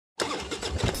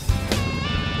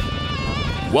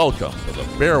Welcome to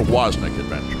the Bear Woznick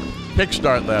adventure.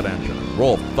 Kickstart that engine and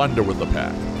roll thunder with the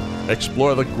pack.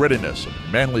 Explore the grittiness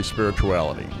of manly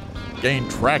spirituality. Gain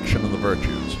traction in the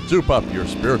virtues. Soup up your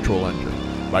spiritual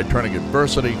engine by turning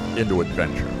adversity into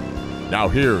adventure. Now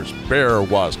here's Bear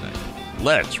Woznick.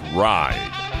 Let's ride.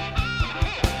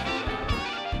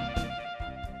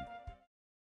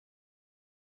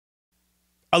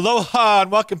 Aloha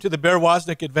and welcome to the Bear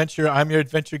Woznick adventure. I'm your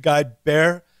adventure guide,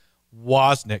 Bear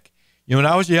Woznick. You know,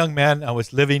 when I was a young man, I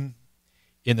was living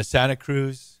in the Santa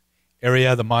Cruz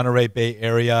area, the Monterey Bay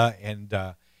area, and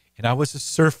I was a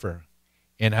surfer,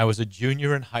 and I was a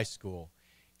junior in high school,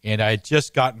 and I had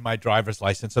just gotten my driver's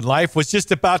license, and life was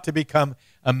just about to become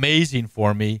amazing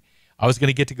for me. I was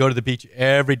going to go to the beach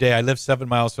every day. I lived 7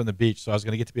 miles from the beach, so I was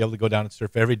going to get to be able to go down and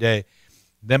surf every day.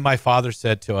 Then my father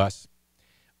said to us,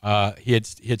 he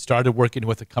had started working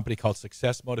with a company called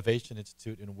Success Motivation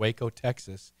Institute in Waco,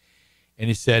 Texas. And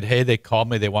he said, hey, they called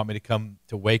me. They want me to come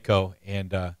to Waco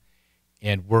and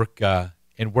work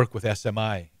with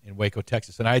SMI in Waco,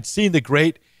 Texas. And I had seen the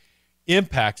great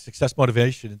impact Success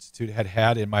Motivation Institute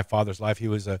had in my father's life. He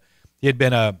had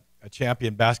been a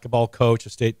champion basketball coach.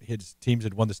 His teams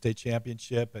had won the state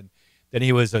championship. And then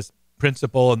he was a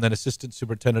principal and then assistant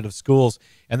superintendent of schools.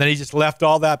 And then he just left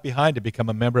all that behind to become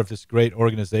a member of this great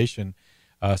organization,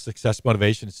 Success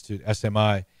Motivation Institute,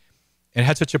 SMI. And it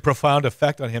had such a profound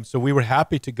effect on him. So we were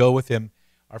happy to go with him,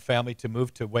 our family, to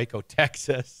move to Waco,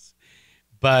 Texas.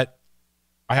 But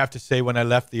I have to say, when I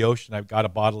left the ocean, I got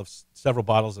several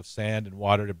bottles of sand and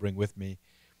water to bring with me.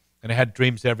 And I had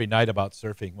dreams every night about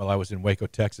surfing while I was in Waco,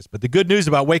 Texas. But the good news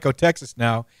about Waco, Texas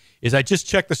now is I just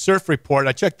checked the surf report.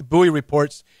 I checked the buoy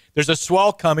reports. There's a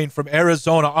swell coming from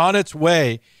Arizona on its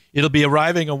way. It'll be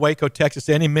arriving in Waco, Texas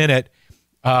any minute.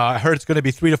 I heard it's going to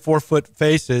be 3 to 4 foot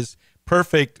faces.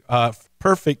 Perfect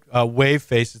wave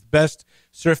faces. Best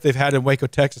surf they've had in Waco,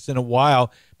 Texas in a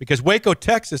while, because Waco,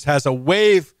 Texas has a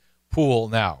wave pool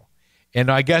now.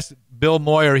 And I guess Bill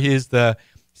Moyer, he is the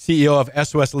CEO of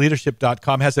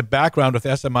SOSleadership.com, has a background with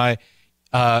SMI,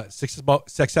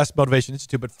 Success Motivation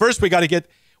Institute. But first we got to get,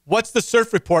 what's the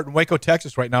surf report in Waco,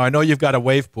 Texas right now? I know you've got a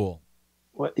wave pool.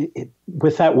 Well,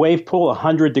 with that wave pool,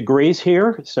 100 degrees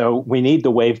here, so we need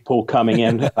the wave pool coming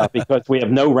in because we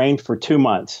have no rain for 2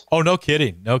 months. Oh, no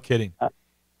kidding. No kidding.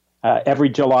 Every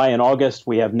July and August,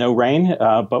 we have no rain,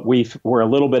 but we're a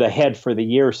little bit ahead for the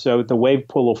year, so the wave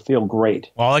pool will feel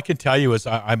great. All I can tell you is,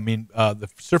 the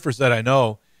surfers that I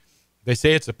know, they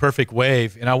say it's a perfect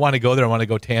wave, and I want to go there. I want to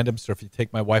go tandem surf. You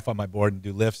take my wife on my board and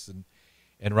do lifts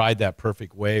and ride that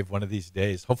perfect wave one of these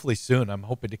days. Hopefully soon. I'm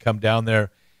hoping to come down there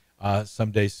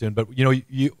someday soon. But, you know,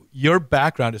 your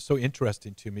background is so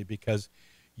interesting to me because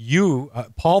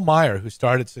Paul Moyer, who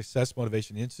started Success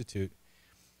Motivation Institute,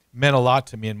 meant a lot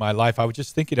to me in my life. I was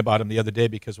just thinking about him the other day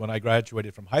because when I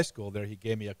graduated from high school there, he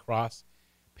gave me a cross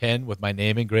pen with my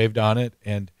name engraved on it.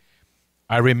 And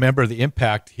I remember the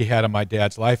impact he had on my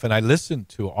dad's life. And I listened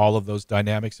to all of those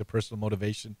dynamics of personal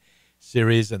motivation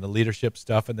series and the leadership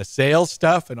stuff and the sales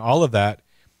stuff and all of that,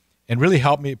 and really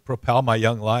helped me propel my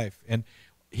young life. And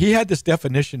he had this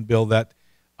definition, Bill, that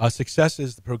success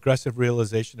is the progressive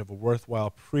realization of a worthwhile,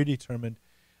 predetermined,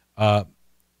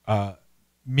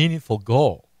 meaningful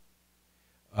goal.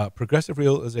 Progressive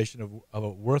realization of a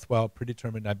worthwhile,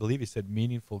 predetermined, I believe he said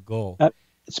meaningful goal.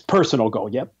 It's personal goal,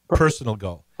 yep. Personal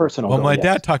goal. Personal goal, When my yes.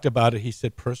 dad talked about it, he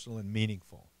said personal and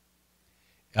meaningful.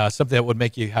 Something that would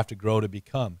make you have to grow to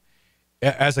become.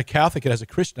 As a Catholic and as a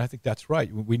Christian, I think that's right.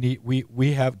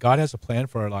 God has a plan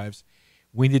for our lives.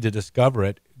 We need to discover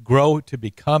it, grow to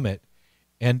become it,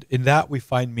 and in that we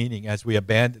find meaning as we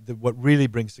abandon. What really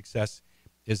brings success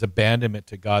is abandonment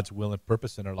to God's will and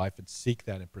purpose in our life, and seek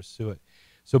that and pursue it.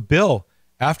 So, Bill,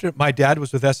 after my dad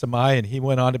was with SMI and he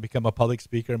went on to become a public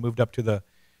speaker and moved up to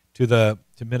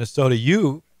Minnesota,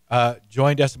 you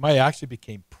joined SMI. You actually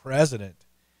became president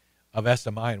of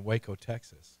SMI in Waco,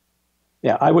 Texas.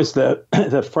 Yeah, I was the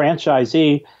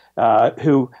franchisee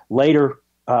who later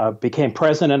became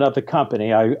president of the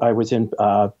company. I was in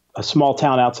a small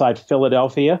town outside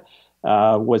Philadelphia,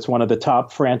 was one of the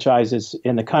top franchises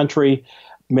in the country.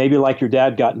 Maybe like your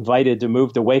dad, got invited to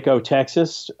move to Waco,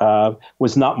 Texas.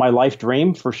 Was not my life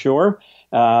dream for sure,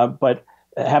 but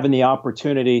having the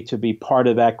opportunity to be part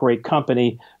of that great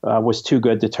company was too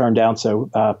good to turn down. So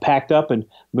packed up and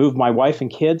moved my wife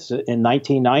and kids in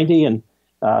 1990,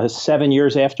 and 7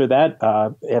 years after that,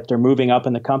 after moving up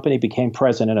in the company, became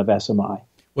president of SMI.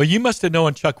 Well, you must have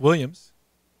known Chuck Williams.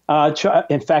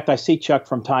 In fact, I see Chuck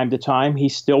from time to time. He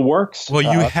still works. Well,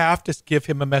 you have to give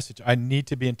him a message. I need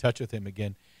to be in touch with him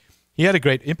again. He had a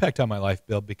great impact on my life,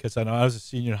 Bill, because I know I was a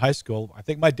senior in high school. I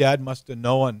think my dad must have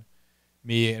known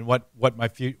me and what my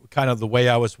kind of the way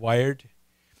I was wired.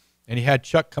 And he had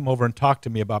Chuck come over and talk to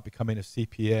me about becoming a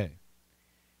CPA.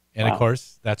 And Wow. of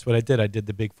course, that's what I did. I did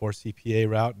the Big Four CPA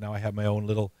route. Now I have my own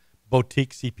little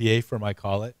boutique CPA firm, I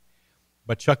call it.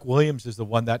 But Chuck Williams is the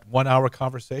one, that 1 hour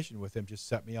conversation with him just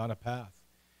set me on a path.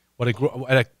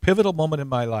 At a pivotal moment in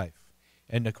my life.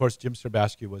 And of course, Jim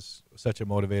Serbasky was such a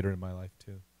motivator in my life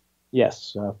too.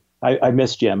 Yes, I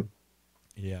miss Jim.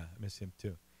 Yeah, I miss him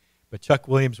too. But Chuck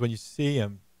Williams, when you see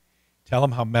him, tell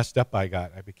him how messed up I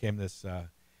got. I became this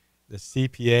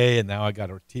CPA, and now I got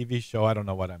a TV show. I don't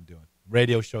know what I'm doing.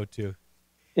 Radio show too.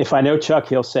 If I know Chuck,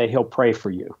 he'll say he'll pray for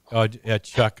you. Oh yeah,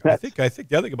 Chuck. I think the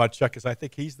other thing about Chuck is I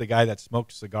think he's the guy that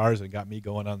smoked cigars and got me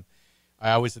going on.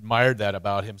 I always admired that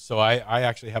about him. So I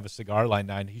actually have a cigar line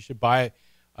now, and he should buy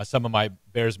some of my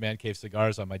Bears Man Cave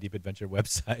cigars on my Deep Adventure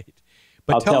website.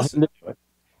 But I'll tell him to do it.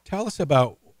 Tell us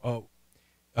about.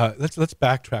 Let's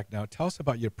backtrack now. Tell us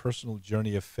about your personal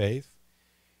journey of faith,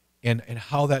 and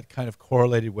how that kind of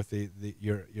correlated with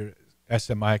your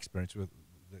SMI experience with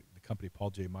the company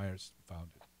Paul J. Myers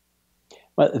founded.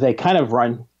 Well, they kind of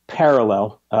run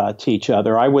parallel to each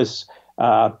other.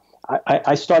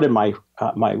 I started my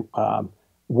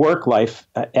work life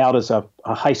out as a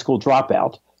high school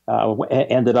dropout.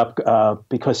 Ended up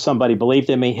because somebody believed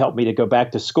in me, helped me to go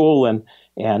back to school, and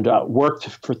worked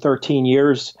for 13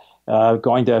 years,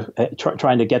 trying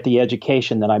to get the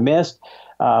education that I missed.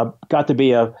 Got to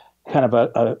be a kind of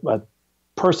a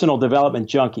personal development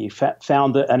junkie.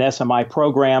 Found an SMI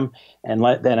program, and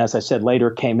then, as I said, later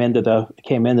came into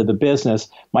the business.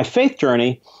 My faith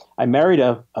journey: I married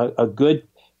a good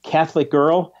Catholic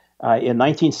girl in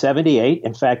 1978.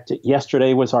 In fact,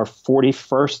 yesterday was our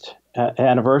 41st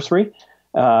anniversary,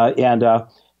 and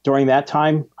during that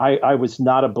time, I was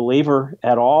not a believer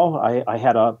at all.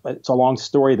 It's a long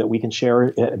story that we can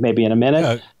share maybe in a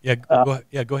minute.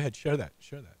 Go ahead, share that.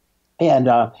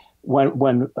 And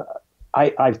when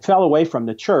I fell away from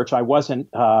the church, I wasn't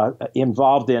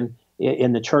involved in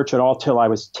the church at all till I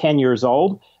was 10 years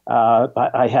old.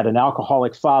 I had an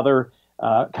alcoholic father,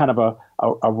 kind of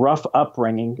a rough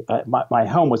upbringing. My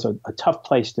home was a tough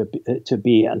place to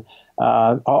be in,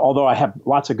 although I have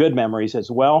lots of good memories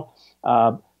as well.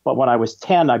 But when I was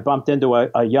 10, I bumped into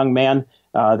a young man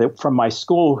from my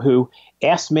school who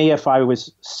asked me if I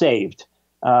was saved.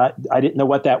 I didn't know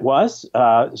what that was.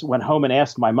 Went home and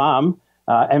asked my mom.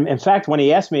 And in fact, when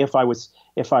he asked me if I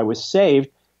was saved,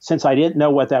 since I didn't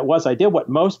know what that was, I did what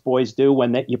most boys do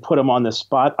when you put them on the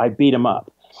spot. I beat them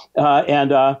up.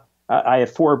 I had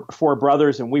four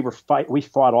brothers, and we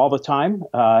fought all the time,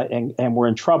 and were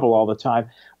in trouble all the time.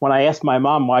 When I asked my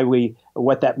mom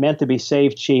what that meant to be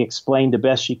saved, she explained the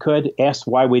best she could. Asked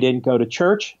why we didn't go to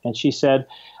church, and she said,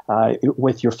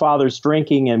 "With your father's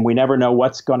drinking, and we never know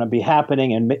what's going to be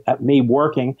happening, and me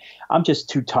working, I'm just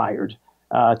too tired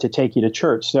to take you to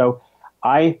church." So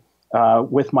I,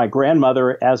 with my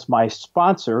grandmother as my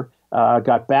sponsor,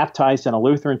 got baptized in a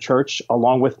Lutheran church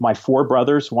along with my four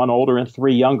brothers, one older and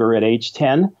three younger, at age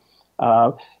 10.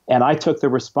 And I took the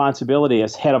responsibility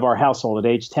as head of our household at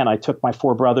age 10. I took my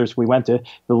four brothers. We went to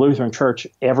the Lutheran church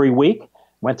every week,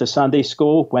 went to Sunday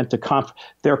school, went to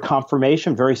their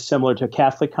confirmation, very similar to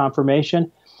Catholic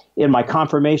confirmation. In my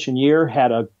confirmation year,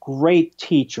 had a great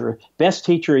teacher, best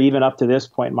teacher even up to this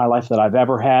point in my life that I've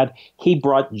ever had. He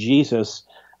brought Jesus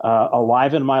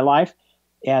alive in my life.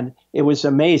 And it was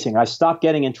amazing. I stopped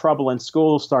getting in trouble in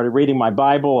school, started reading my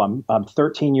Bible. I'm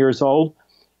 13 years old.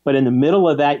 But in the middle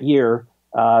of that year,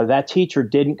 that teacher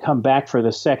didn't come back for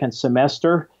the second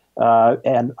semester.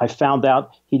 And I found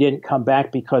out he didn't come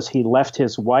back because he left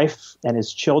his wife and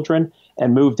his children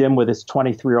and moved in with his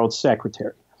 23-year-old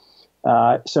secretary.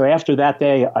 So after that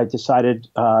day, I decided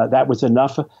that was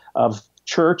enough of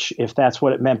church. If that's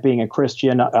what it meant being a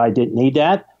Christian, I didn't need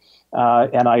that.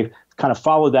 And I kind of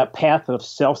followed that path of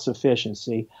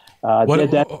self-sufficiency. Hold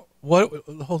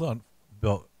on,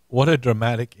 Bill. What a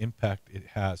dramatic impact it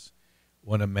has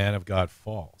when a man of God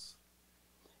falls.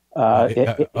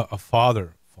 A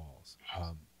father falls.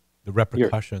 The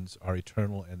repercussions are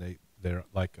eternal, and they're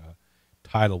like a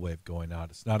tidal wave going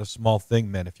out. It's not a small thing,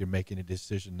 men, if you're making a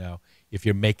decision now, if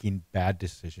you're making bad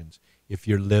decisions, if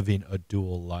you're living a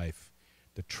dual life,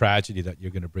 the tragedy that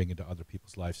you're going to bring into other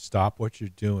people's lives. Stop what you're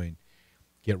doing.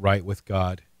 Get right with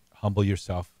God, humble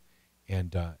yourself,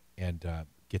 and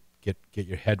get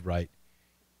your head right,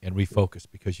 and refocus,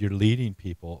 because you're leading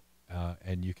people,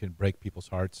 and you can break people's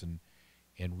hearts and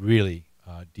really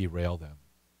derail them.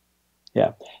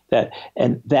 Yeah,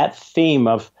 that theme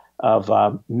of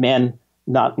men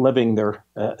not living their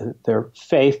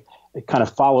faith, it kind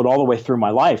of followed all the way through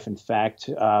my life. In fact,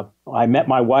 I met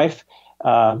my wife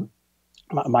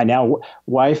my now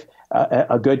wife,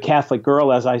 a good Catholic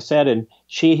girl, as I said, and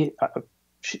she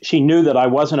knew that I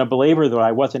wasn't a believer, that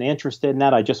I wasn't interested in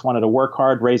that. I just wanted to work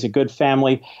hard, raise a good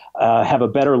family, have a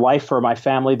better life for my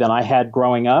family than I had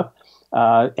growing up.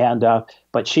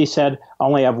 But she said,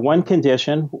 only have one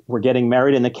condition. We're getting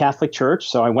married in the Catholic Church.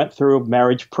 So I went through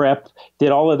marriage prep,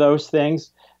 did all of those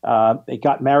things.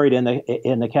 Got married in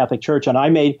the Catholic Church, and I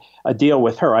made a deal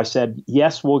with her. I said,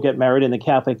 yes, we'll get married in the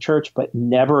Catholic Church, but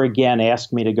never again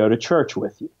ask me to go to church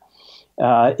with you.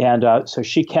 So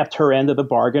she kept her end of the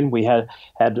bargain. We had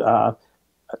a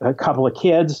couple of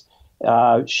kids.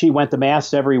 She went to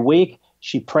Mass every week.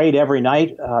 She prayed every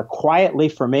night quietly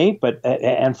for me,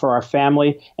 and for our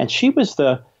family. And she was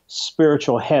the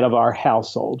spiritual head of our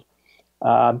household.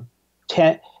 10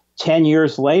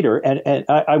 years later, and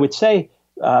I would say,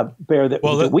 Bear,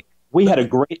 that we had a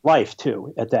great life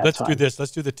too at that time. Let's do this.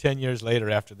 Let's do the 10 years later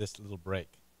after this little break.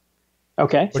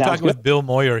 Okay. We're talking with Bill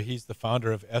Moyer. He's the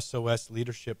founder of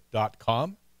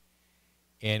SOSleadership.com.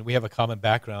 And we have a common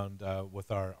background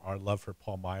with our love for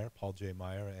Paul J.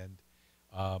 Meyer, and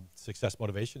Success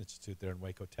Motivation Institute there in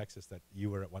Waco, Texas, that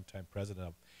you were at one time president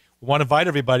of. We want to invite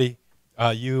everybody,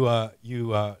 you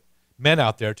men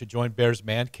out there, to join Bear's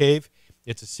Man Cave.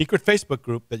 It's a secret Facebook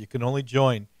group that you can only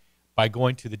join by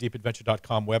going to the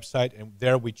deepadventure.com website, and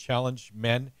there we challenge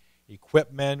men,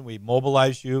 equip men, we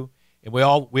mobilize you, and we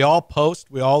all post,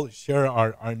 we all share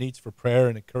our needs for prayer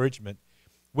and encouragement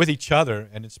with each other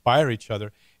and inspire each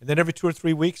other. And then every 2 or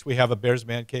 3 weeks we have a Bears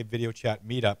Man Cave video chat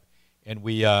meetup, and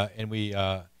we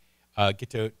get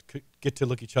to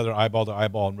look each other eyeball to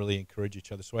eyeball and really encourage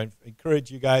each other. So I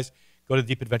encourage you guys, go to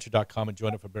deepadventure.com and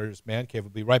join up for Bears Man Cave.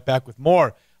 We'll be right back with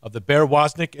more of the Bear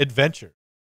Woznick Adventure.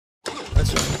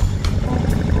 That's right.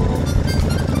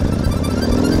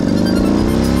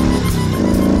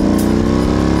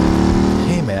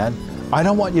 Man, I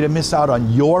don't want you to miss out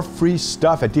on your free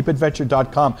stuff at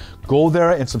deepadventure.com. Go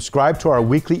there and subscribe to our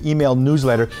weekly email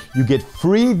newsletter. You get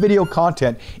free video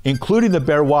content, including the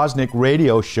Bear Woznick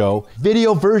radio show,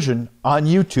 video version on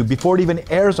YouTube before it even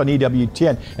airs on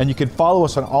EWTN, and you can follow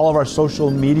us on all of our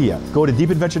social media. Go to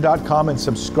deepadventure.com and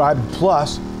subscribe.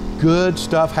 Plus, good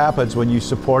stuff happens when you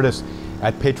support us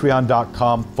at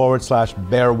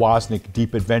patreon.com/Bear Woznick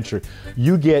Deep Adventure.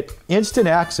 You get instant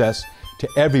access to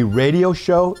every radio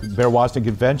show, Bear Woznick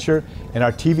Adventure, and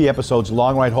our TV episodes,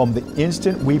 Long Ride Home, the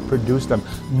instant we produce them,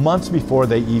 months before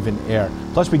they even air.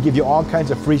 Plus, we give you all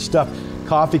kinds of free stuff,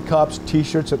 coffee cups,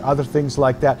 t-shirts, and other things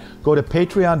like that. Go to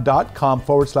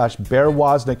patreon.com/Bear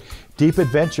Woznick Deep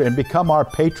Adventure and become our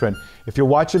patron. If you're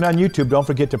watching on YouTube, don't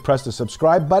forget to press the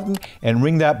subscribe button and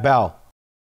ring that bell.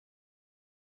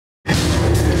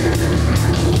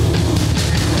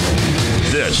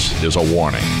 This is a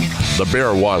warning. The Bear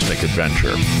Woznick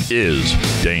Adventure is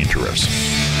dangerous.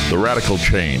 The radical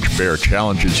change Bear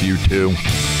challenges you to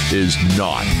is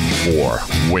not for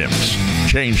wimps.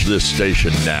 Change this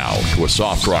station now to a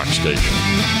soft rock station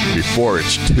before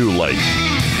it's too late.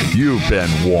 You've been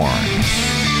warned.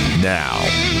 Now,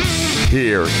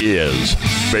 here is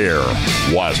Bear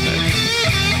Woznick.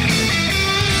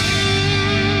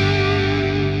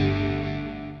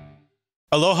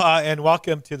 Aloha and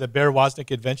welcome to the Bear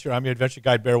Woznick Adventure. I'm your adventure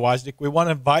guide, Bear Woznick. We want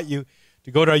to invite you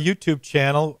to go to our YouTube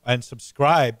channel and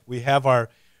subscribe. We have our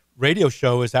radio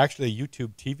show is actually a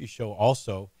YouTube TV show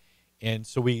also. And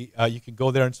so you can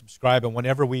go there and subscribe. And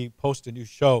whenever we post a new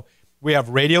show, we have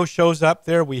radio shows up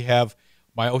there. We have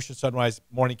my Ocean Sunrise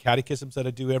morning catechisms that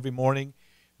I do every morning.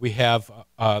 We have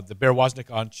the Bear Woznick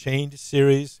Unchained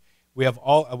series. We have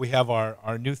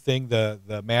our new thing,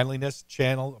 the Manliness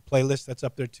channel playlist that's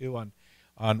up there too on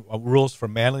rules for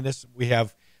manliness. We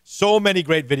have so many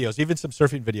great videos, even some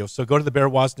surfing videos. So go to the Bear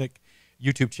Woznick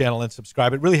YouTube channel and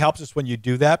subscribe. It really helps us when you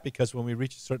do that, because when we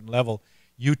reach a certain level,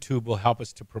 YouTube will help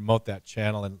us to promote that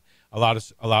channel and allow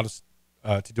us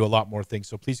to do a lot more things.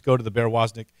 So please go to the Bear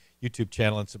Woznick YouTube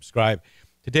channel and subscribe.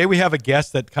 Today we have a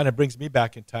guest that kind of brings me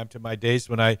back in time to my days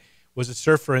when I was a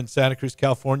surfer in Santa Cruz,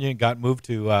 California, and got moved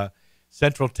to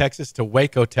Central Texas, to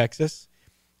Waco, Texas,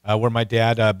 where my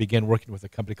dad began working with a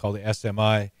company called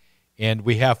SMI. And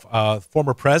we have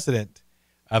former president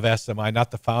of SMI,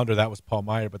 not the founder, that was Paul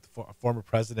Meyer, but the former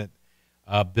president,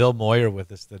 Bill Moyer,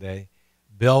 with us today.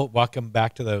 Bill, welcome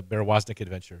back to the Bear Woznick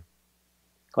Adventure.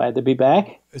 Glad to be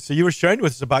back. So you were sharing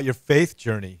with us about your faith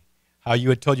journey, how you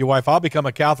had told your wife, I'll become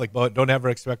a Catholic, but don't ever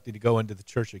expect me to go into the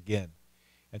church again.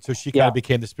 And so she kind of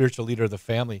became the spiritual leader of the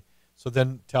family. So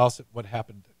then tell us what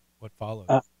happened, what followed.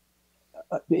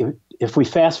 if we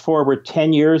fast forward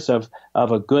 10 years of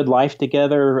a good life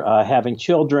together, having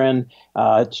children,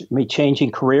 me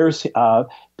changing careers,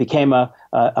 became an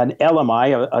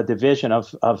LMI, a division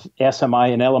of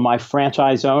SMI, an LMI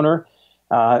franchise owner,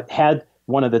 had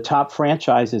one of the top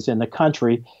franchises in the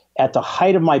country. At the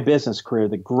height of my business career,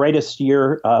 the greatest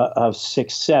year of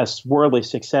success, worldly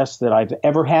success that I've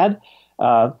ever had,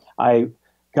 I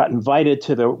got invited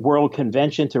to the World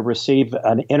Convention to receive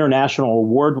an international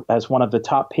award as one of the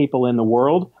top people in the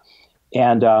world.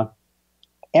 And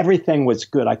everything was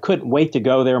good. I couldn't wait to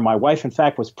go there. My wife, in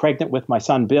fact, was pregnant with my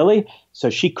son, Billy, so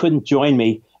she couldn't join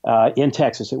me in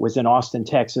Texas. It was in Austin,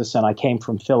 Texas, and I came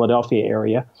from Philadelphia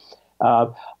area.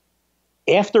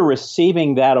 After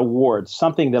receiving that award,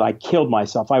 something that I killed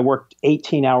myself, I worked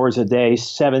 18 hours a day,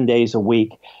 7 days a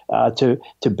week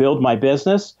to build my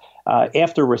business.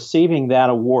 After receiving that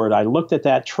award, I looked at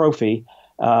that trophy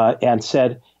and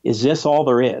said, is this all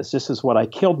there is? This is what I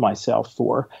killed myself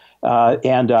for.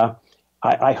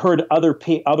 I heard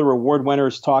other award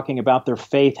winners talking about their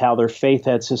faith, how their faith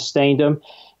had sustained them.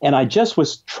 And I just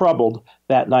was troubled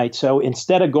that night. So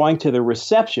instead of going to the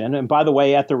reception, and by the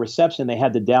way, at the reception, they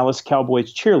had the Dallas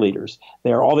Cowboys cheerleaders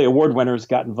there. All the award winners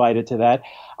got invited to that.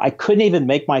 I couldn't even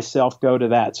make myself go to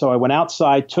that. So I went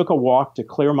outside, took a walk to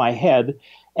clear my head.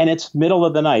 And it's middle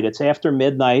of the night. It's after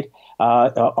midnight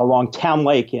along Town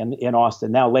Lake in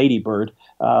Austin, now Lady Bird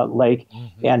Lake.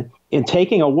 Mm-hmm. And in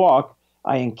taking a walk,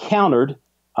 I encountered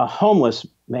a homeless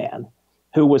man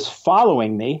who was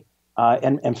following me.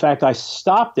 And in fact, I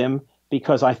stopped him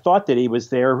because I thought that he was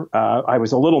there. I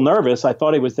was a little nervous. I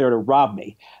thought he was there to rob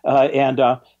me.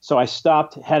 So I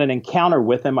stopped, had an encounter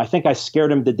with him. I think I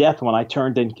scared him to death when I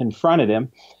turned and confronted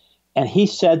him. And he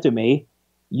said to me,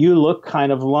 "You look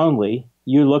kind of lonely.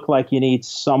 You look like you need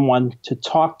someone to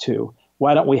talk to.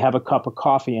 Why don't we have a cup of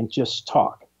coffee and just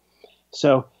talk?"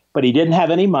 So, but he didn't have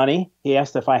any money. He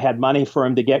asked if I had money for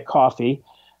him to get coffee.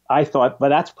 I thought, but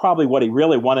that's probably what he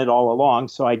really wanted all along.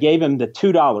 So I gave him the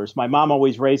 $2. My mom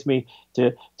always raised me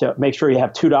to make sure you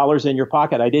have $2 in your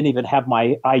pocket. I didn't even have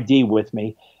my ID with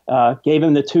me. Gave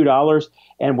him the $2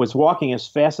 and was walking as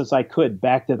fast as I could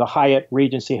back to the Hyatt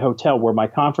Regency Hotel where my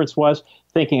conference was,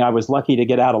 thinking I was lucky to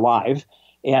get out alive.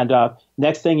 And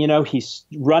next thing you know, he's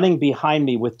running behind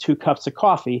me with 2 cups of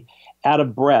coffee, out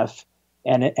of breath.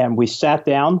 And we sat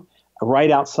down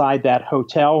right outside that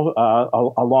hotel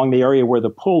along the area where the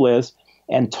pool is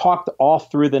and talked all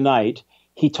through the night.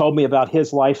 He told me about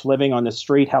his life living on the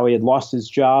street, how he had lost his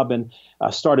job and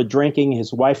started drinking.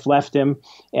 His wife left him,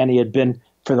 and he had been,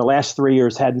 for the last 3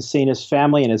 years, hadn't seen his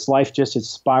family, and his life just had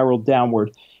spiraled downward.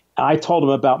 I told him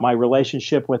about my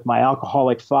relationship with my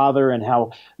alcoholic father and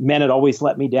how men had always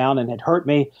let me down and had hurt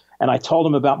me. And I told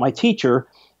him about my teacher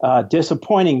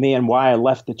disappointing me and why I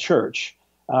left the church.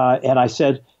 And I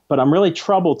said, but I'm really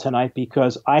troubled tonight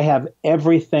because I have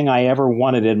everything I ever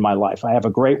wanted in my life. I have a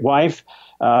great wife,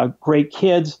 great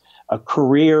kids, a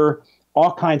career,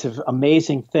 all kinds of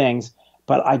amazing things,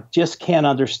 but I just can't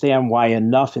understand why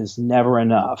enough is never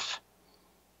enough.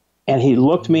 And he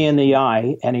looked me in the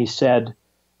eye and he said,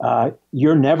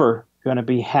 you're never going to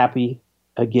be happy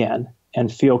again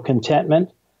and feel contentment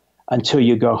until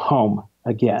you go home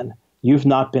again. You've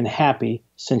not been happy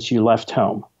since you left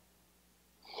home.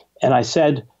 And I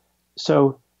said,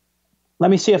 so let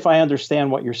me see if I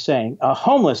understand what you're saying. A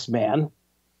homeless man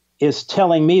is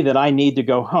telling me that I need to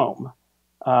go home.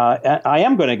 I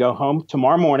am going to go home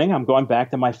tomorrow morning. I'm going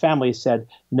back to my family. He said,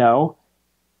 no,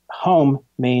 home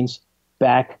means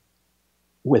back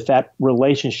with that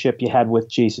relationship you had with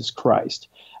Jesus Christ.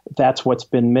 That's what's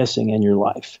been missing in your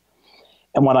life.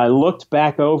 And when I looked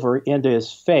back over into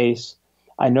his face,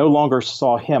 I no longer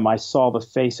saw him. I saw the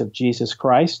face of Jesus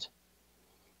Christ.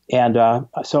 And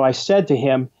so I said to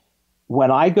him,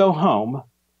 when I go home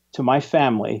to my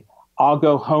family, I'll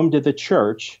go home to the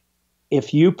church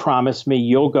if you promise me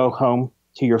you'll go home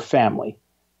to your family.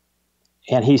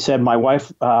 And he said, my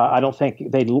wife, I don't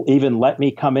think they'd even let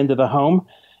me come into the home.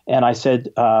 And I said,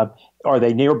 are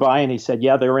they nearby? And he said,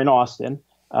 yeah, they're in Austin.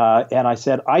 And I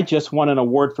said, I just won an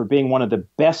award for being one of the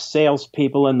best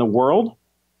salespeople in the world.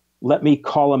 Let me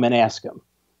call him and ask him.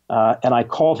 And I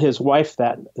called his wife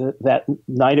that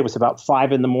night. It was about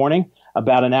 5 a.m.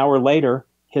 About an hour later,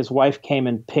 his wife came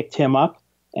and picked him up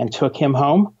and took him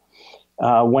home.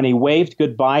 When he waved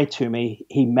goodbye to me,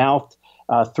 he mouthed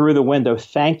through the window,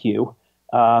 "Thank you."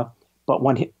 But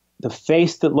when the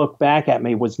face that looked back at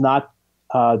me was not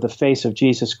the face of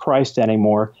Jesus Christ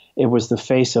anymore, it was the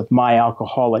face of my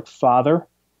alcoholic father.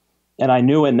 And I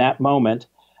knew in that moment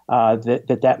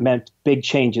that meant big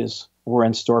changes were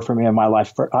in store for me in my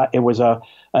life. It was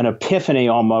an epiphany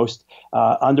almost,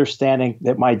 understanding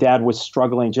that my dad was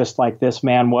struggling just like this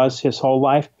man was his whole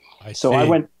life.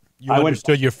 You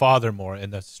understood your father more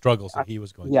and the struggles that he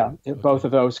was going through. Yeah, both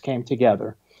of those came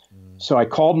together. So I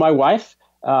called my wife.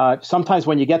 Sometimes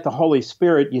when you get the Holy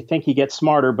Spirit, you think you get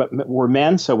smarter, but we're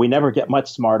men, so we never get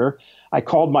much smarter. I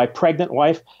called my pregnant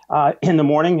wife in the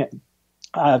morning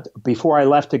before I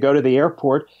left to go to the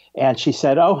airport, and she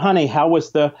said, "Oh, honey, how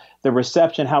was the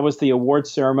reception? How was the award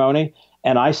ceremony?"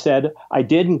 And I said, "I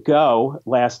didn't go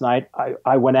last night.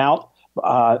 I went out.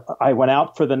 I went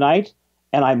out for the night,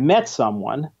 and I met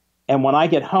someone. And when I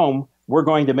get home, we're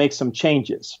going to make some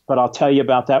changes. But I'll tell you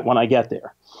about that when I get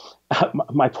there."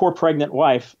 My poor pregnant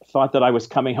wife thought that I was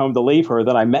coming home to leave her,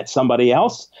 that I met somebody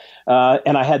else.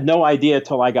 And I had no idea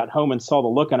till I got home and saw the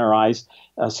look in her eyes.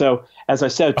 So, as I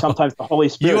said, sometimes the Holy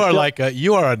Spirit.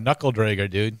 You are a knuckle dragger,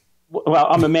 dude. Well,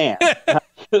 I'm a man.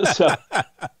 so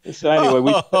anyway,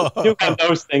 we do have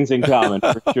those things in common,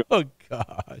 for sure. Oh,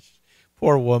 gosh.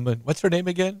 Poor woman. What's her name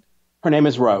again? Her name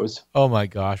is Rose. Oh, my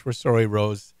gosh. We're sorry,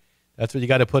 Rose. That's what you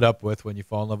got to put up with when you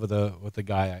fall in love with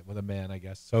a man, I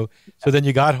guess. So then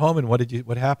you got home, and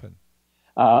what happened?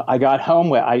 I got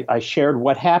home. I shared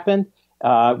what happened.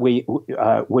 We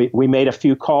made a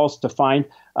few calls to find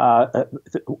a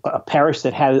parish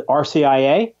that had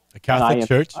RCIA. A Catholic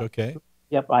church, okay.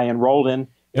 Yep, I enrolled in.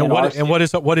 And what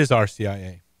is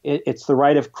RCIA? It's the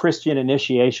rite of Christian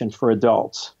initiation for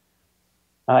adults.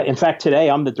 In fact, today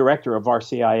I'm the director of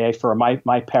RCIA for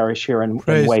my parish here in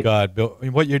Praise Wake. God, Bill. I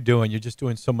mean, what you're doing, you're just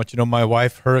doing so much. You know, my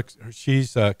wife,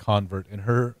 she's a convert, and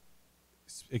her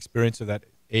experience of that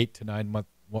 8 to 9 month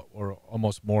or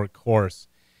almost more course,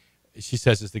 she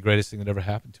says is the greatest thing that ever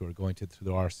happened to her, going through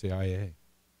the RCIA.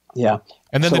 Yeah.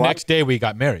 And then the next day we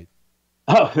got married.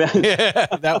 Oh, yeah,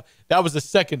 that was the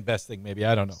second best thing, maybe.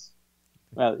 I don't know.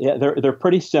 Well, yeah, they're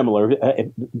pretty similar.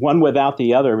 One without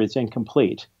the other is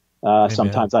incomplete.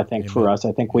 Sometimes I think for us,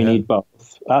 I think we need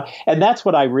both, and that's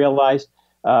what I realized,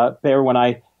 Bear, when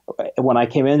I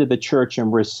came into the church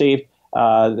and received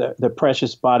the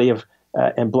precious body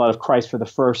and blood of Christ for the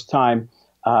first time.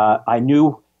 I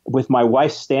knew, with my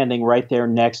wife standing right there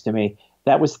next to me,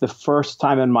 that was the first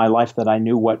time in my life that I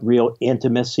knew what real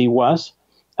intimacy was.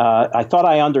 I thought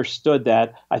I understood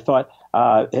that. I thought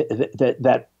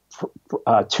that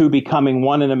two becoming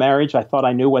one in a marriage, I thought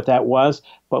I knew what that was,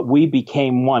 but we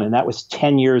became one, and that was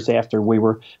 10 years after we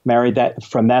were married. That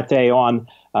from that day on,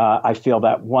 I feel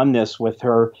that oneness with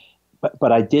her,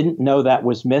 but I didn't know that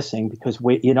was missing, because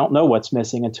you don't know what's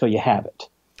missing until you have it.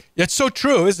 It's so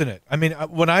true, isn't it? I mean,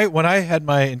 when I had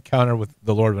my encounter with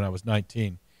the Lord when I was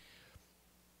 19,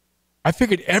 I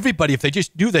figured everybody, if they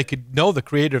just knew they could know the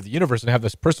creator of the universe and have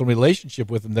this personal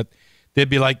relationship with him, that they'd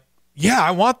be like, yeah,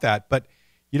 I want that. But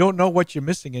you don't know what you're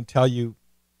missing until you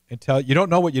don't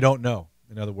know what you don't know,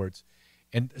 in other words.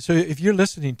 And so if you're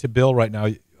listening to Bill right now,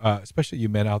 especially you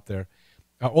men out there,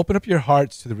 open up your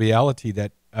hearts to the reality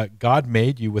that God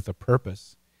made you with a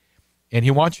purpose, and he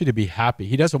wants you to be happy.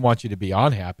 He doesn't want you to be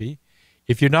unhappy.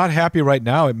 If you're not happy right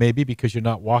now, it may be because you're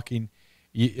not walking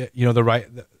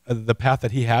the path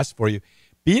that he has for you.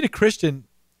 Being a Christian,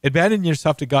 abandoning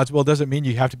yourself to God's will, doesn't mean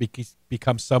you have to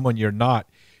become someone you're not.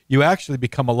 You actually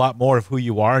become a lot more of who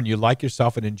you are, and you like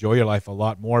yourself and enjoy your life a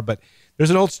lot more. But there's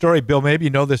an old story, Bill, maybe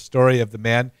you know this story of the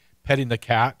man petting the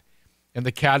cat, and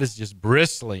the cat is just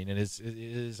bristling, and his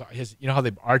you know how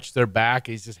they arch their back,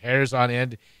 his hair's on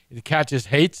end, and the cat just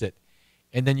hates it.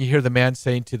 And then you hear the man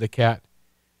saying to the cat,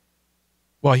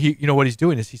 well, you know what he's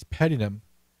doing is he's petting him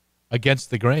against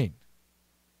the grain.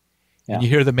 Yeah. And you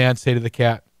hear the man say to the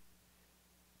cat,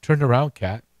 turn around,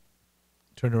 cat,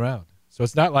 turn around. So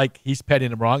it's not like he's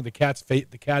petting him wrong. The cat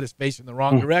is facing the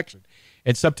wrong direction.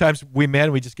 And sometimes we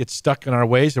men, we just get stuck in our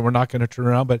ways, and we're not going to turn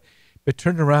around. But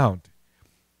turn around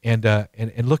and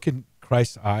look in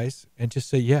Christ's eyes and just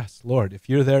say, yes, Lord, if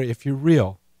you're there, if you're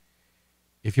real,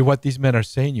 if you're what these men are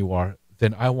saying you are,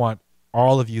 then I want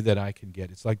all of you that I can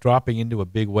get. It's like dropping into a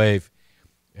big wave.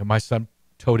 And my son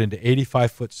towed into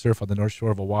 85-foot surf on the North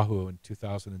Shore of Oahu in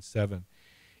 2007.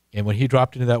 And when he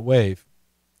dropped into that wave,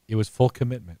 it was full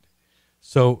commitment.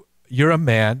 So you're a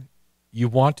man, you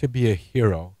want to be a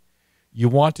hero, you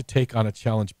want to take on a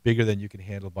challenge bigger than you can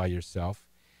handle by yourself.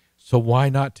 So why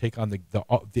not take on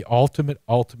the ultimate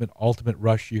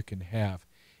rush you can have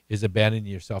is abandoning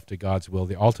yourself to God's will.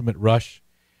 The ultimate rush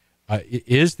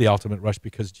is the ultimate rush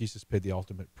because Jesus paid the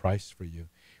ultimate price for you.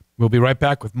 We'll be right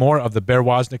back with more of the Bear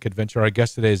Woznick Adventure. Our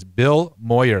guest today is Bill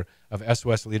Moyer of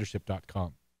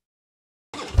SOSleadership.com.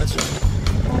 That's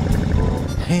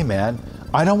right. Hey, man,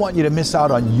 I don't want you to miss out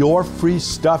on your free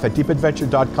stuff at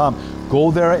deepadventure.com. Go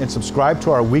there and subscribe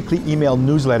to our weekly email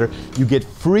newsletter. You get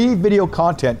free video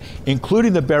content,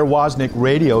 including the Bear Woznick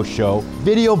radio show,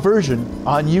 video version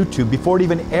on YouTube before it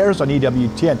even airs on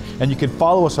EWTN. And you can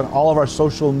follow us on all of our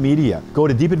social media. Go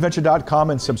to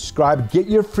deepadventure.com and subscribe. Get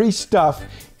your free stuff.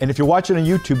 And if you're watching on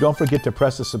YouTube, don't forget to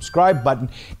press the subscribe button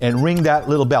and ring that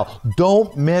little bell.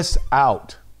 Don't miss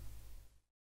out.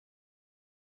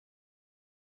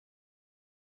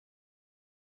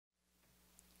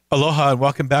 Aloha and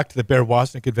welcome back to the Bear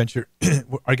Woznick Adventure.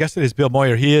 Our guest today is Bill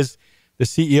Moyer. He is the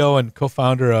CEO and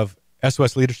co-founder of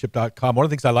SOSleadership.com. One of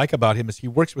the things I like about him is he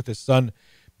works with his son,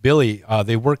 Billy.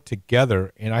 They work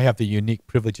together, and I have the unique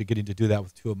privilege of getting to do that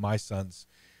with two of my sons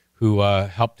who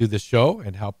help do this show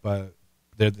and help.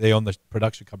 They own the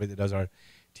production company that does our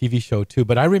TV show too.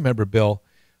 But I remember, Bill,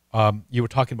 you were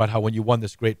talking about how when you won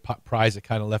this great prize, it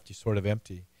kind of left you sort of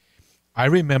empty. I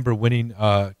remember winning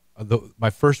my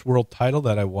first world title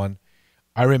that I won.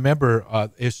 I remember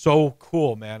it's so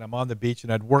cool, man. I'm on the beach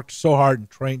and I'd worked so hard and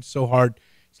trained so hard.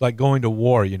 It's like going to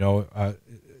war, you know.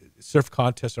 Surf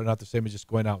contests are not the same as just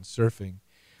going out and surfing.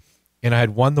 And I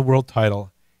had won the world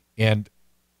title, and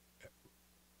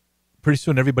pretty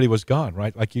soon everybody was gone,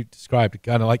 right? Like you described,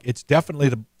 kind of like it's definitely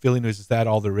the feeling is that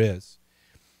all there is.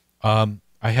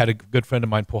 I had a good friend of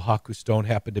mine, Pohaku Stone,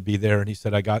 happened to be there, and he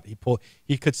said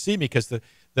he could see me because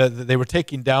they were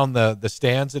taking down the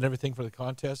stands and everything for the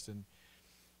contest, and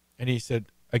he said,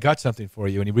 I got something for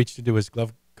you. And he reached into his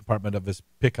glove compartment of his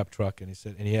pickup truck, and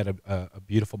he had a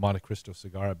beautiful Monte Cristo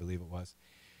cigar, I believe it was.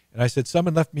 And I said,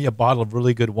 someone left me a bottle of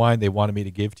really good wine they wanted me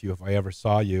to give to you if I ever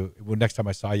saw you, next time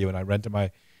I saw you. And I ran to my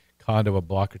condo a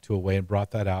block or two away and brought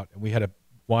that out. And we had a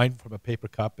wine from a paper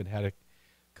cup and had a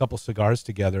couple cigars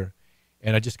together.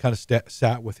 And I just kind of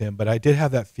sat with him. But I did have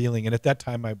that feeling. And at that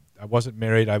time, I wasn't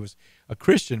married. I was a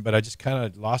Christian, but I just kind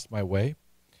of lost my way.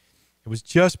 It was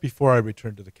just before I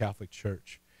returned to the Catholic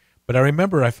Church. But I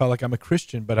remember I felt like I'm a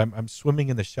Christian, but I'm swimming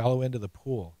in the shallow end of the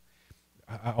pool.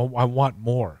 I want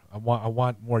more. I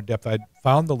want more depth. I'd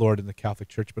found the Lord in the Catholic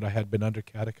Church, but I had been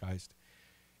under-catechized.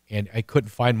 And I couldn't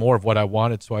find more of what I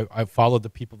wanted, so I followed the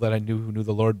people that I knew who knew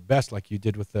the Lord best, like you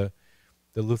did with the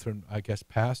Lutheran, I guess,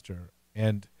 pastor.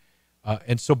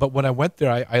 But when I went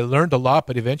there, I learned a lot,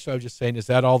 but eventually I was just saying, is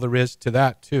that all there is to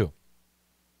that too?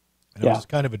 And I was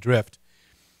kind of adrift.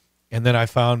 And then I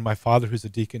found my father, who's a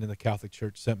deacon in the Catholic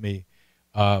Church, sent me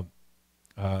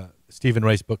Stephen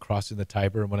Ray's book, Crossing the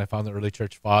Tiber. And when I found the early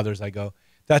church fathers, I go,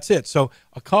 that's it. So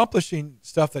accomplishing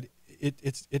stuff that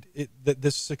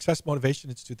this Success Motivation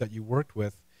Institute that you worked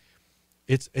with,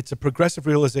 it's a progressive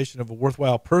realization of a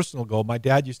worthwhile personal goal. My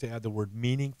dad used to add the word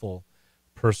meaningful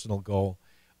personal goal.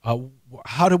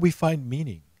 How do we find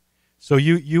meaning? So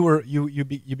you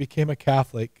became a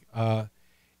Catholic,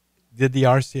 did the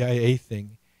RCIA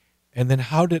thing, and then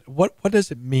what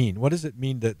does it mean? What does it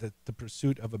mean that the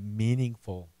pursuit of a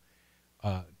meaningful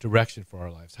direction for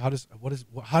our lives? How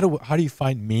do you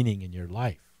find meaning in your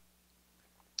life?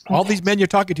 All these men you're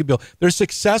talking to, Bill, they're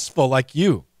successful like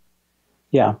you.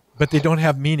 Yeah. But they don't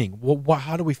have meaning. Well,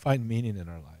 how do we find meaning in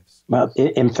our lives? Well,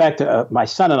 in fact, my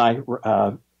son and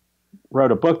I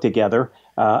wrote a book together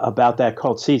about that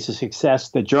called Seeds of Success,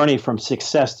 the journey from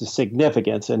success to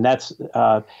significance. And that's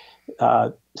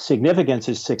significance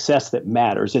is success that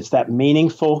matters. It's that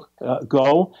meaningful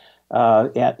goal.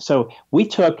 And so we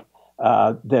took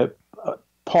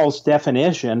Paul's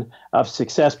definition of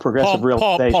success, progressive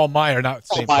realization. Paul Moyer, not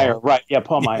Paul St. Moyer, Paul. right? Yeah,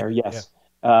 Paul Moyer. Yes.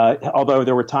 Yeah. Although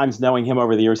there were times knowing him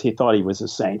over the years, he thought he was a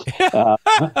saint,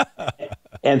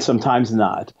 and sometimes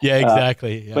not. Yeah,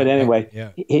 exactly. But anyway,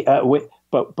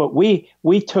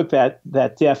 we took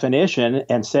that definition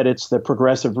and said it's the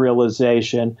progressive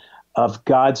realization of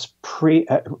God's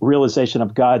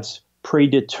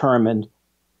predetermined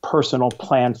personal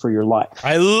plan for your life.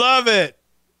 I love it.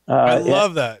 I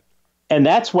love that. And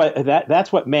that's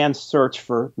what man's search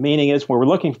for meaning is. We're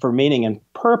looking for meaning and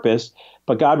purpose,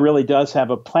 but God really does have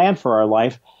a plan for our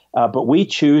life. But we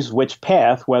choose which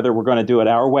path, whether we're going to do it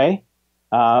our way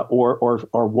or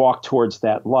walk towards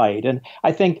that light. And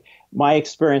I think my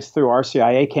experience through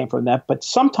RCIA came from that. But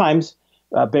sometimes,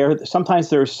 sometimes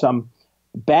there's some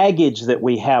baggage that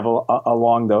we have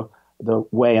along the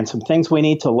way, and some things we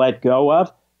need to let go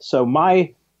of. So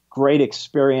my great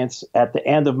experience at the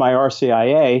end of my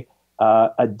RCIA,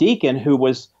 a deacon who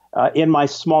was in my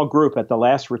small group at the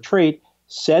last retreat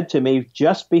said to me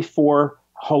just before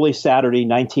Holy Saturday,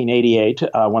 1988,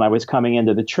 when I was coming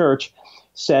into the church,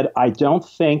 said, I don't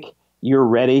think you're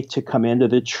ready to come into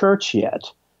the church yet.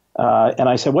 And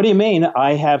I said, what do you mean?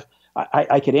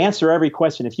 I could answer every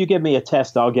question. If you give me a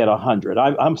test, I'll get 100.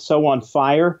 I'm so on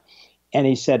fire. And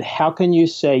he said, how can you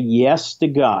say yes to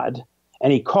God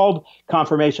And he called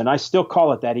confirmation. I still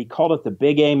call it that. He called it the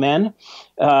big amen.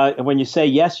 When you say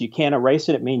yes, you can't erase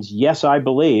it. It means, yes, I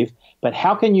believe. But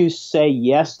how can you say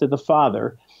yes to the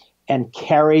Father and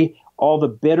carry all the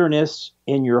bitterness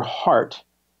in your heart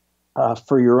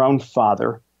for your own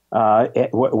father,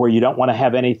 where you don't want to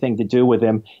have anything to do with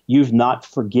him? You've not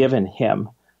forgiven him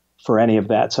for any of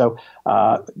that. So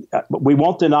we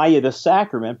won't deny you the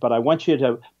sacrament, but I want you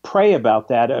to pray about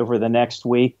that over the next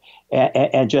week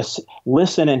and just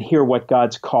listen and hear what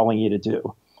God's calling you to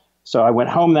do. So I went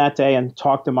home that day and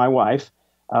talked to my wife.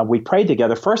 We prayed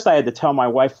together. First, I had to tell my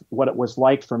wife what it was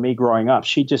like for me growing up.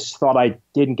 She just thought I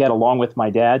didn't get along with my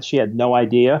dad. She had no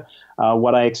idea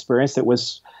what I experienced.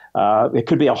 It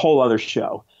could be a whole other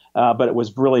show, but it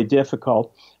was really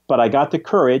difficult. But I got the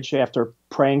courage after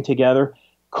praying together,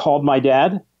 called my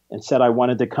dad and said I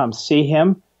wanted to come see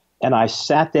him. And I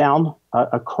sat down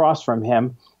across from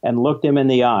him and looked him in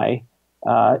the eye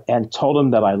and told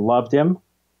him that I loved him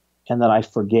and that I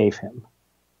forgave him.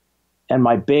 And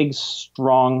my big,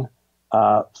 strong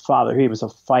father, he was a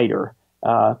fighter,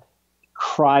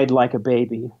 cried like a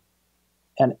baby.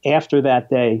 And after that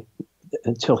day,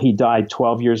 until he died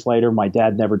 12 years later, my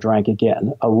dad never drank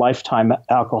again. A lifetime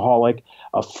alcoholic,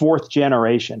 a fourth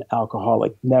generation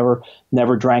alcoholic, never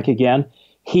drank again.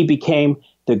 He became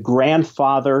the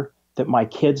grandfather that my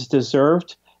kids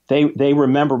deserved. They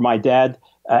remember my dad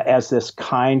as this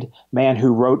kind man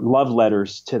who wrote love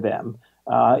letters to them.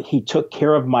 He took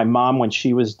care of my mom when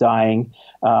she was dying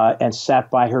and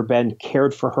sat by her bed and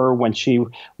cared for her when she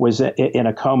was in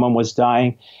a coma and was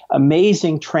dying.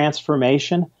 Amazing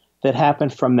transformation that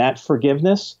happened from that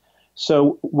forgiveness.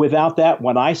 So without that,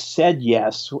 when I said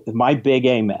yes, my big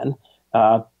amen,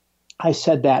 I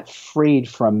said that freed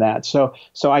from that. So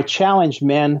I challenge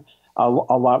men a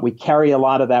lot. We carry a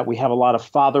lot of that. We have a lot of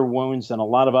father wounds and a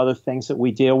lot of other things that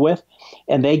we deal with,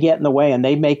 and they get in the way and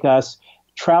they make us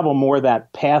travel more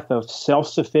that path of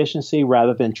self-sufficiency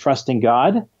rather than trusting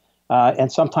God.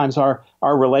 And sometimes our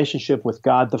relationship with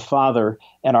God the Father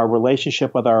and our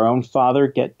relationship with our own father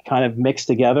get kind of mixed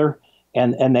together,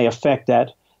 and they affect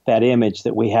that image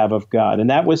that we have of God. And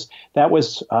that was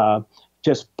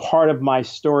just part of my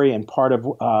story and part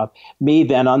of me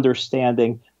then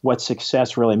understanding what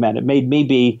success really meant. It made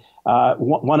me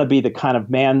want to be the kind of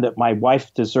man that my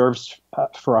wife deserves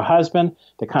for a husband,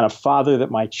 the kind of father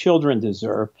that my children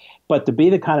deserve, but to be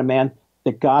the kind of man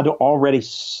that God already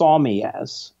saw me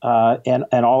as.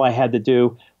 And all I had to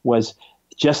do was,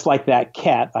 just like that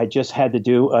cat, I just had to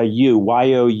do a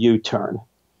Y-O-U turn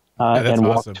and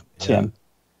walk awesome. to him.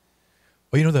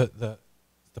 Well, you know, the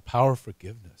power of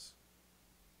forgiveness.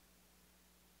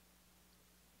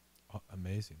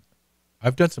 Amazing.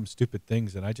 I've done some stupid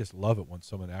things, and I just love it when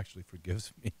someone actually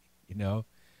forgives me, you know.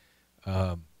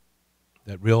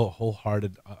 That real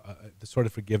wholehearted, the sort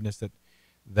of forgiveness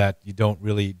that you don't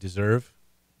really deserve,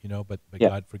 you know, but Yeah.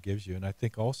 God forgives you. And I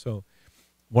think also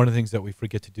one of the things that we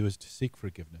forget to do is to seek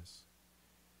forgiveness,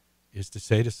 is to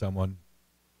say to someone,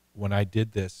 when I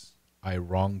did this, I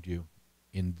wronged you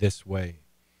in this way.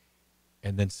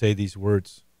 And then say these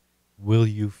words, will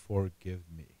you forgive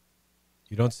me?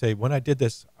 You don't say, when I did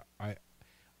this, I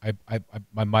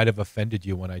might have offended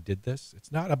you when I did this.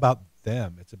 It's not about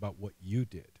them. It's about what you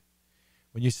did.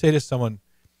 When you say to someone,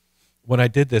 when I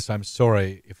did this, I'm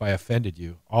sorry if I offended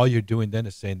you, all you're doing then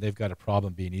is saying they've got a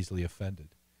problem being easily offended.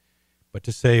 But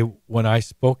to say, when I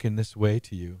spoke in this way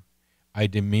to you, I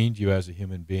demeaned you as a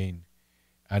human being,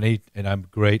 and I'm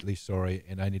greatly sorry,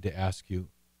 and I need to ask you,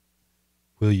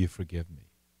 will you forgive me?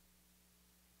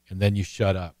 And then you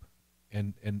shut up.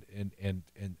 And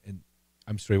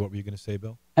I'm sorry, what were you going to say,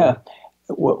 Bill?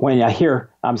 When I hear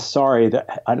 "I'm sorry,"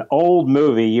 that an old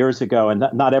movie years ago, and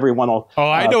not everyone will. Oh,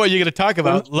 I know what you're going to talk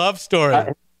about. Love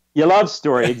story. Your love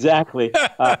story, exactly.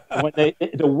 When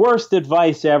the worst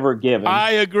advice ever given.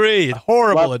 I agree.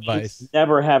 Horrible advice.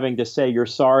 Never having to say you're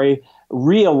sorry.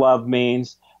 Real love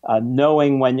means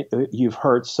knowing when you've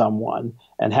hurt someone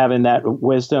and having that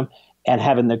wisdom and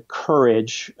having the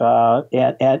courage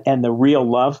and the real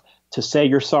love to say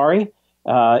you're sorry.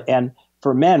 And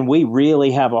for men, we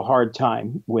really have a hard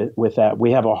time with that.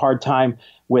 We have a hard time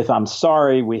with "I'm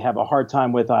sorry." We have a hard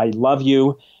time with "I love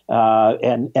you,"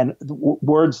 and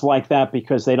words like that,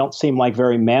 because they don't seem like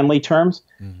very manly terms.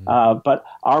 Mm-hmm. But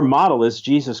our model is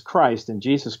Jesus Christ, and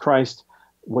Jesus Christ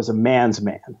was a man's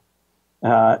man.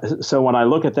 So when I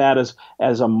look at that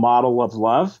as a model of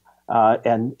love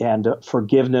and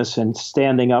forgiveness and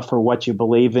standing up for what you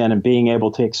believe in and being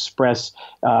able to express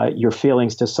your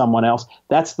feelings to someone else,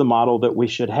 that's the model that we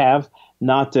should have.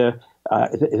 Not to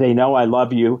they know I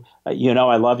love you, I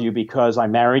love you because I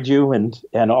married you,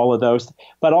 and all of those,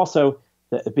 but also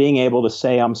being able to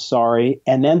say I'm sorry,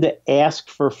 and then to ask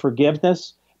for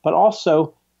forgiveness, but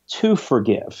also to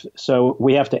forgive. So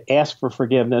we have to ask for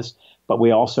forgiveness, but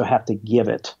we also have to give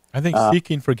it. I think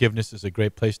seeking forgiveness is a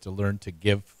great place to learn to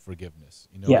give forgiveness.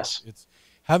 Yes. It's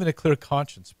having a clear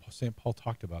conscience. St. Paul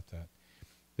talked about that.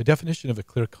 The definition of a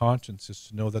clear conscience is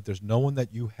to know that there's no one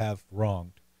that you have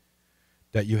wronged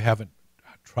that you haven't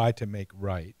tried to make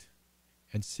right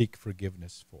and seek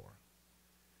forgiveness for.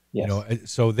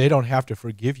 Yes. So they don't have to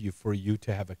forgive you for you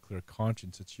to have a clear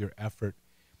conscience. It's your effort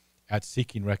at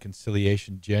seeking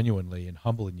reconciliation genuinely and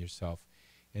humbling yourself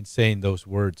and saying those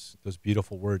words, those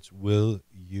beautiful words, will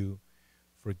you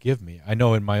forgive me? I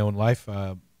know in my own life,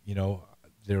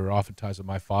 there were often times that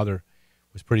my father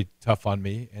was pretty tough on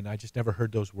me, and I just never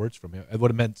heard those words from him. It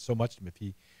would have meant so much to him if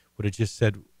he would have just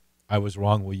said, I was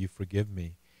wrong, will you forgive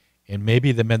me? And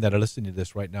maybe the men that are listening to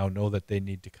this right now know that they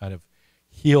need to kind of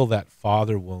heal that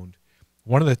father wound.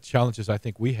 One of the challenges I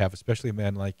think we have, especially a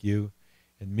man like you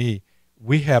and me,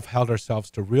 we have held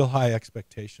ourselves to real high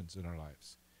expectations in our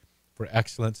lives for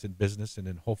excellence in business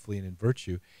and hopefully in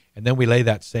virtue. And then we lay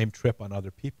that same trip on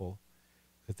other people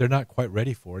that they're not quite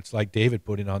ready for. It's like David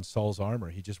putting on Saul's armor.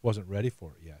 He just wasn't ready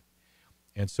for it yet.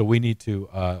 And so we need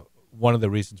to, one of the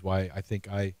reasons why I think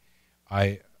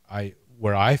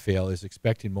where I fail is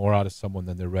expecting more out of someone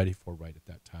than they're ready for right at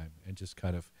that time, and just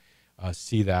kind of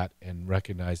see that and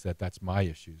recognize that that's my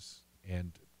issues,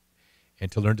 and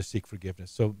to learn to seek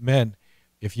forgiveness. So men,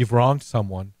 if you've wronged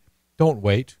someone, don't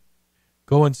wait.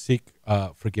 Go and seek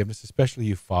forgiveness, especially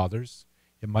you fathers.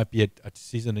 It might be a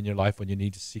season in your life when you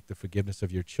need to seek the forgiveness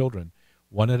of your children,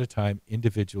 one at a time,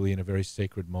 individually, in a very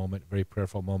sacred moment, very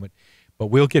prayerful moment. But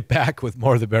we'll get back with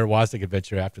more of the Bear Woznick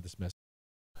Adventure after this message.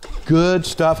 Good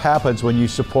stuff happens when you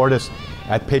support us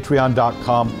at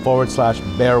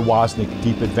patreon.com/Bear Woznick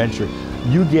Deep Adventure.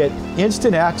 You get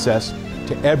instant access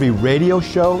to every radio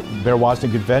show, Bear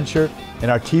Woznick Adventure, and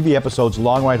our TV episodes,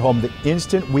 Long Ride Home, the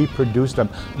instant we produce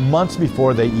them, months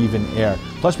before they even air.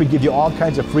 Plus, we give you all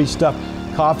kinds of free stuff,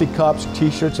 coffee cups,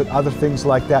 t-shirts, and other things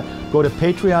like that. Go to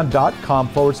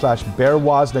patreon.com/Bear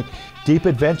Woznick Deep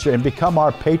Adventure and become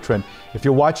our patron. If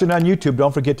you're watching on YouTube,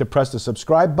 don't forget to press the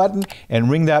subscribe button and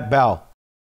ring that bell.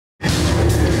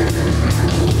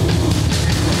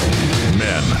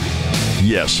 Men,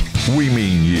 yes, we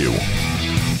mean you.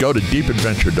 Go to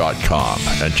deepadventure.com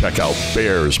and check out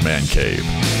Bear's Man Cave,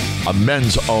 a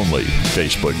men's-only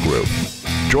Facebook group.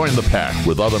 Join the pack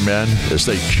with other men as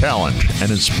they challenge and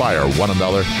inspire one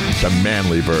another to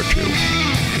manly virtue.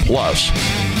 Plus,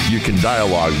 you can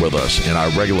dialogue with us in our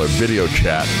regular video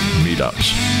chat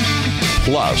meetups.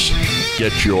 Plus,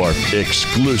 get your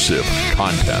exclusive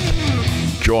content.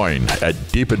 Join at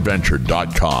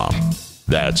deepadventure.com.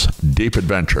 That's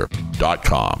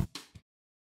deepadventure.com.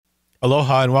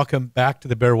 Aloha and welcome back to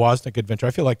the Bear Woznick Adventure.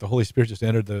 I feel like the Holy Spirit just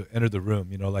entered the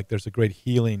room. Like there's a great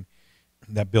healing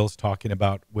that Bill's talking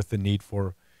about with the need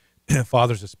for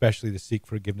fathers especially to seek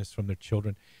forgiveness from their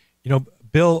children.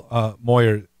 Bill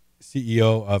Moyer,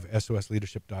 CEO of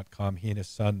SOSleadership.com, he and his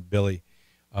son Billy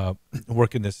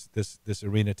work in this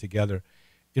arena together.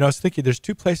 I was thinking there's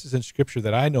two places in Scripture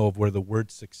that I know of where the word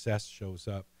success shows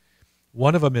up.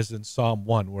 One of them is in Psalm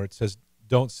 1, where it says,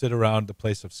 don't sit around the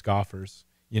place of scoffers.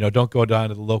 Don't go down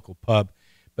to the local pub,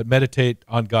 but meditate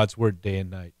on God's word day and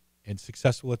night, and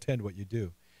success will attend what you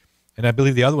do. And I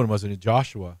believe the other one was in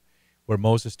Joshua, where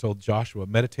Moses told Joshua,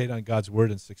 meditate on God's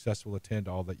word and success will attend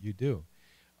all that you do.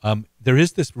 There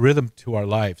is this rhythm to our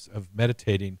lives of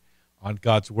meditating on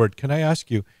God's word. Can I ask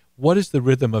you, what is the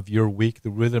rhythm of your week, the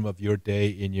rhythm of your day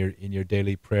in your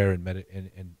daily prayer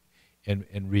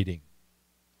and reading?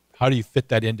 How do you fit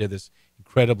that into this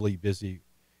incredibly busy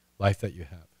life that you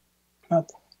have?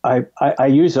 I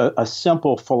use a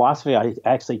simple philosophy. I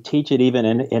actually teach it even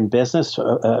in business.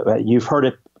 You've heard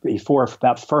it before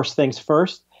about first things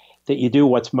first, that you do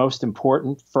what's most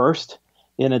important first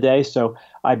in a day. So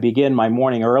I begin my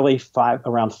morning early,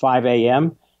 around 5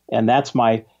 a.m., and that's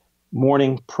my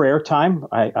morning prayer time.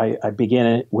 I begin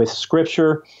it with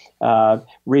scripture,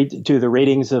 do the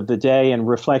readings of the day and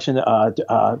reflection.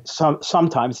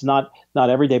 Sometimes, not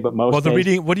every day, but most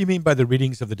days. What do you mean by the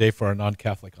readings of the day for our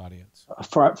non-Catholic audience?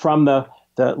 From the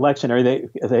lectionary,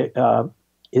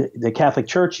 the Catholic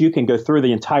Church, you can go through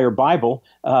the entire Bible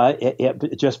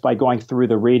just by going through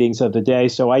the readings of the day.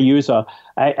 So I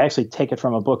actually take it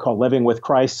from a book called Living with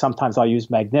Christ. Sometimes I'll use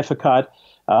Magnificat,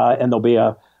 and there'll be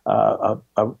a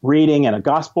reading and a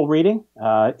gospel reading,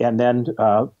 and then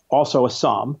also a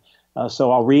psalm.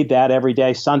 So I'll read that every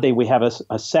day. Sunday we have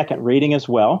a second reading as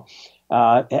well,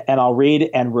 and I'll read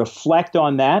and reflect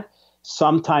on that.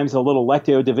 sometimes a little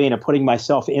lectio divina, putting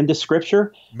myself into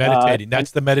Scripture. Meditating.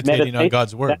 That's the meditating on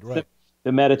God's Word, That's right?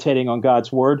 The meditating on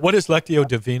God's Word. What is lectio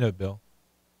divina, Bill?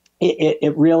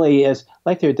 It really is.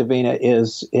 Lectio divina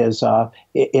is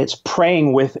it's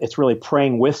praying with. It's really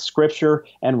praying with Scripture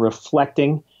and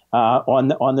reflecting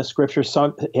on the Scripture.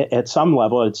 So at some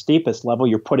level, at its deepest level,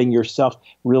 you're putting yourself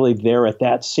really there at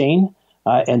that scene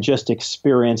and just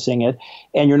experiencing it.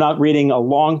 And you're not reading a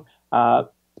long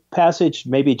passage,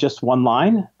 maybe just one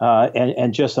line,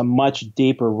 and just a much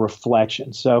deeper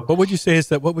reflection. So, what would you say is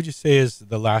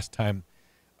the last time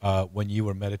when you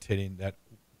were meditating that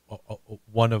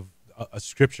one of a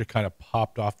scripture kind of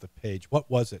popped off the page?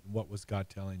 What was it, and what was God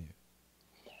telling you?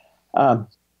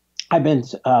 I've been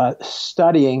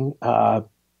studying and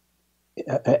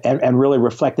really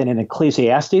reflecting in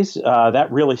Ecclesiastes.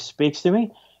 That really speaks to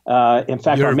me. In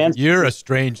fact, you're a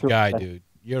strange guy, dude.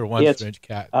 You're one strange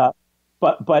cat.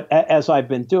 But as I've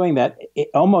been doing that,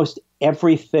 almost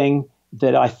everything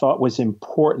that I thought was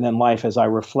important in life, as I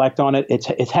reflect on it,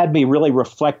 it's had me really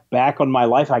reflect back on my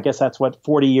life. I guess that's what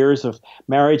 40 years of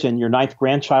marriage and your 9th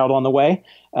grandchild on the way.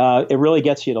 It really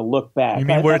gets you to look back. You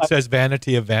mean where it says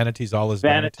vanity of vanities, all is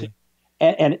vanity?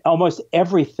 And almost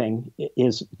everything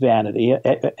is vanity.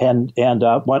 And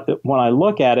when I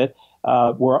look at it,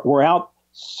 we're out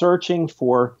searching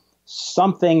for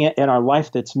something in our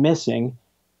life that's missing,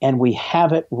 and we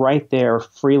have it right there,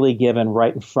 freely given,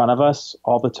 right in front of us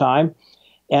all the time.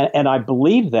 And I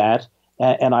believe that,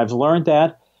 and I've learned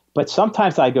that. But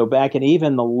sometimes I go back, and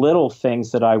even the little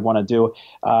things that I want to do,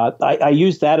 I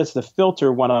use that as the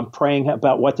filter when I'm praying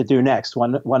about what to do next.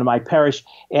 When my parish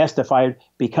asked if I'd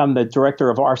become the director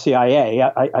of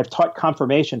RCIA, I've taught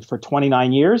confirmation for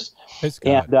 29 years.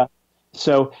 And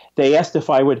so they asked if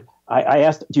I would. I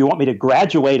asked, do you want me to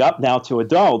graduate up now to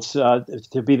adults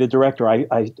to be the director?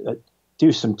 I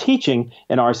do some teaching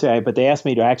in RCIA, but they asked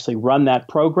me to actually run that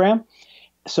program.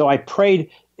 So I prayed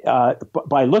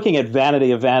by looking at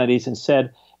Vanity of Vanities and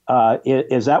said,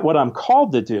 is that what I'm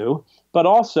called to do? But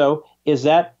also, is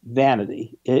that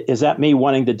vanity? Is that me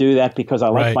wanting to do that because I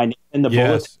like my name in the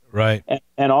bullet? Right.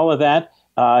 And all of that.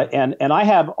 And I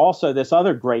have also this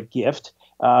other great gift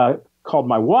called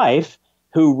my wife,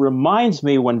 who reminds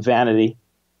me when vanity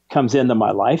comes into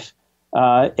my life.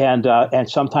 And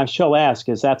sometimes she'll ask,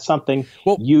 is that something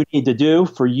you need to do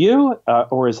for you,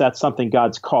 or is that something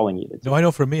God's calling you to do? No, I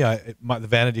know for me, the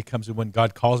vanity comes when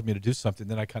God calls me to do something,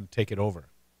 then I kind of take it over.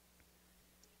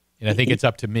 And I think it's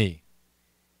up to me.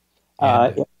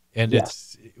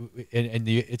 It's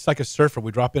like a surfer.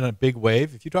 We drop in on a big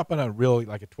wave. If you drop in on a real,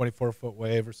 like a 24-foot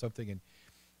wave or something, and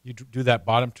you do that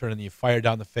bottom turn and you fire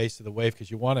down the face of the wave because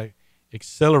you want to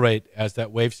accelerate as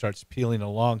that wave starts peeling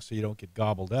along so you don't get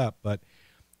gobbled up. But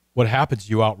what happens,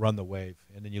 you outrun the wave,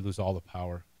 and then you lose all the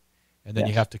power. And then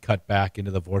you have to cut back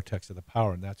into the vortex of the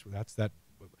power. And that's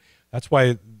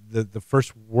why the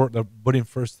first word, the putting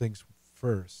first things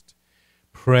first,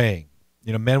 praying.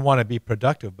 You know, men want to be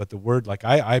productive, but the word, like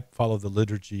I follow the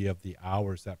liturgy of the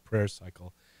hours, that prayer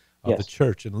cycle of the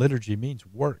church. And liturgy means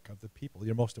work of the people.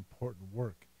 Your most important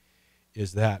work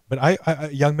is that. But a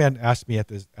young man asked me at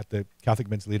the Catholic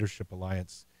Men's Leadership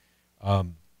Alliance a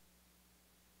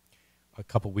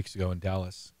couple weeks ago in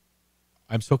Dallas,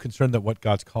 I'm so concerned that what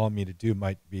God's calling me to do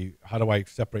might be, how do I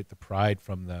separate the pride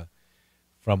from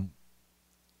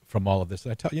all of this?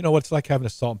 And I tell you know what it's like having a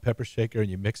salt and pepper shaker, and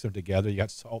you mix them together. You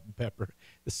got salt and pepper.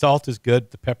 The salt is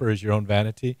good. The pepper is your own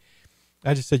vanity.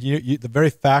 I just said, the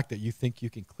very fact that you think you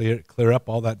can clear up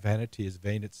all that vanity is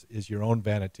vain. Is your own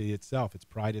vanity itself. It's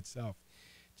pride itself.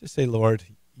 Just say, Lord,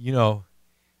 I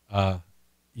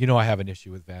have an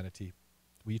issue with vanity.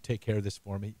 Will you take care of this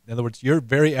for me? In other words, your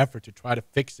very effort to try to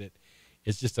fix it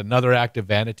is just another act of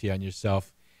vanity on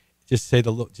yourself. Just say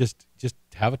just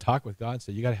have a talk with God and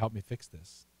say, you got to help me fix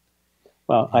this.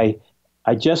 Well, I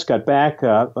just got back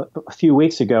a few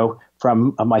weeks ago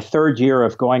from my third year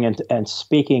of going and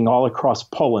speaking all across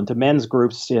Poland to men's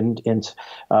groups in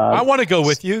I want to go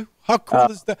with you. How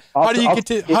cool is that? How do you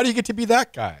get to be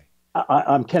that guy?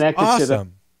 I'm connected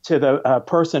to the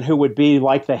person who would be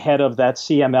like the head of that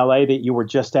CMLA that you were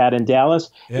just at in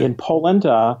Dallas in Poland.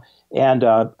 So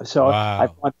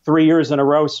I've won 3 years in a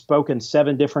row, spoken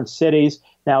 7 different cities.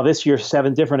 Now this year,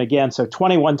 7 different again. So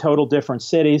 21 total different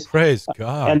cities. Praise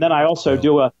God. And then I also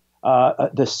do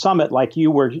the summit like you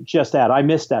were just at. I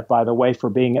missed that, by the way,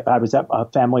 I was at a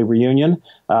family reunion.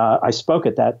 I spoke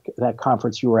at that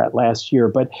conference you were at last year.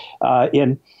 But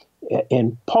in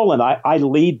Poland, I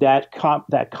lead that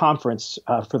conference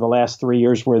for the last 3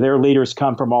 years, where their leaders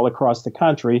come from all across the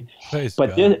country. Praise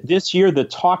but God. This year, the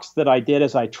talks that I did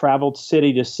as I traveled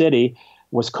city to city,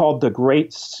 was called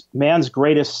man's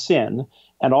greatest sin,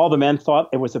 and all the men thought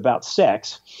it was about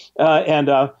sex,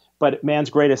 but man's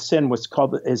greatest sin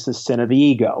is the sin of the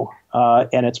ego,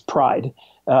 and it's pride.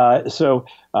 So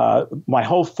my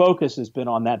whole focus has been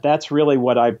on that. That's really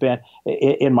what I've been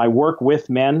in my work with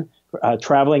men,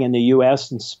 traveling in the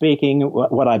U.S. and speaking,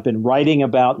 what I've been writing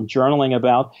about and journaling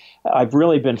about. I've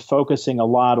really been focusing a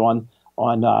lot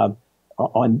on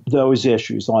those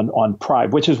issues, on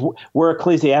pride, which is where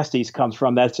Ecclesiastes comes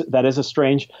from. That is a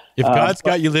strange. If God's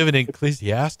got you living in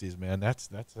Ecclesiastes, man, that's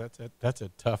a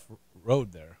tough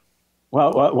road there.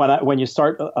 Well, when you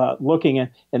start looking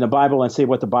in the Bible and see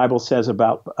what the Bible says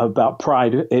about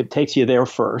pride, it takes you there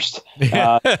first.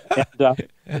 So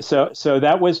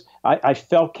that was I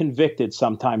felt convicted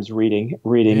sometimes reading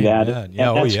that.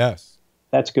 Yeah. Yes.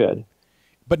 That's good.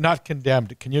 But not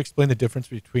condemned. Can you explain the difference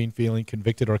between feeling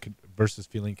convicted versus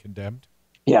feeling condemned?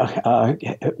 Yeah,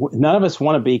 none of us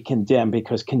want to be condemned,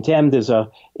 because condemned is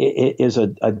a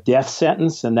death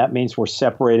sentence, and that means we're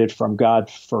separated from God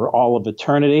for all of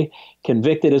eternity.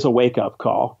 Convicted is a wake-up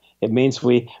call. It means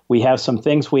we have some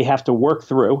things we have to work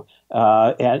through,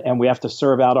 and we have to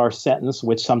serve out our sentence,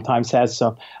 which sometimes has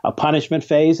a punishment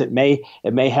phase. It may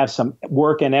have some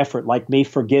work and effort, like me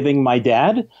forgiving my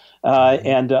dad,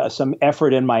 and some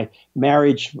effort in my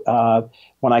marriage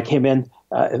when I came in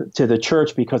to the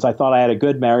church, because I thought I had a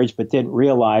good marriage, but didn't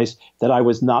realize that I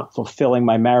was not fulfilling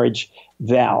my marriage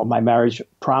vow, my marriage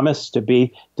promise to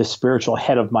be the spiritual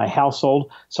head of my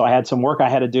household. So I had some work I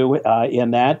had to do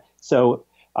in that. So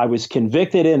I was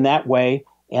convicted in that way,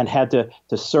 and had to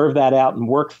serve that out and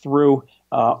work through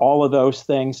all of those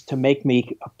things to make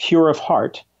me pure of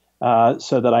heart,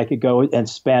 so that I could go and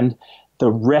spend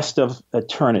the rest of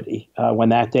eternity when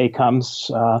that day comes.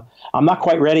 I'm not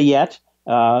quite ready yet,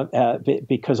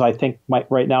 because I think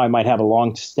right now I might have a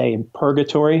long stay in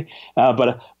purgatory,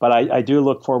 but I do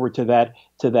look forward to that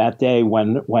day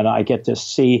when I get to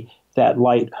see that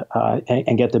light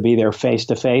and get to be there face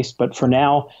to face. But for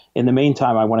now, in the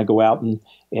meantime, I want to go out and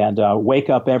wake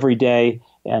up every day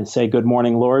and say, "Good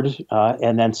morning, Lord,"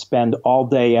 and then spend all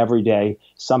day, every day,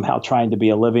 somehow trying to be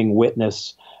a living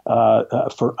witness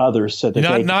for others, so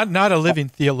that not a living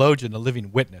theologian, a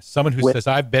living witness, someone who says,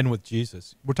 "I've been with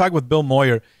Jesus." We're talking with Bill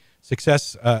Moyer,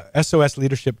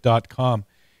 SOSleadership.com.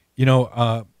 You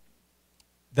know,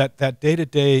 that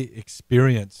day-to-day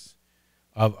experience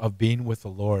of being with the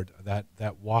Lord,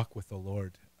 that walk with the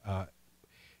Lord.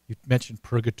 You mentioned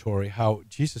purgatory, how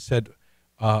Jesus said,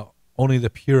 only the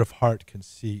pure of heart can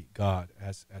see God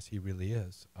as he really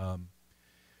is.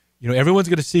 You know, everyone's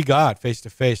going to see God face to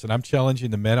face, and I'm challenging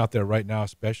the men out there right now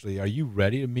especially. Are you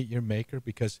ready to meet your Maker?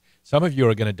 Because some of you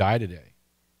are going to die today.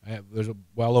 There's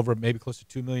well over maybe close to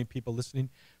 2 million people listening.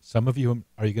 Some of you,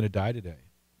 are you going to die today?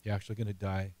 You're actually going to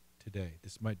die today.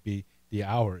 This might be the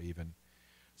hour even.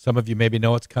 Some of you maybe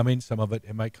know it's coming. Some of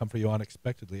it might come for you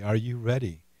unexpectedly. Are you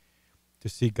ready to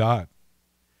see God?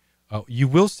 You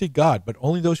will see God, but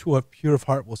only those who are pure of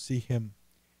heart will see him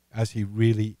as he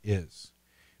really is.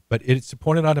 But it's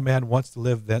appointed unto man once to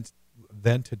live,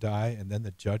 then to die, and then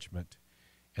the judgment.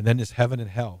 And then there's heaven and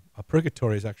hell. A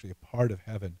purgatory is actually a part of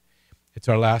heaven. It's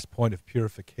our last point of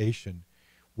purification,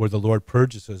 where the Lord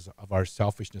purges us of our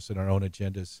selfishness and our own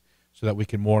agendas, so that we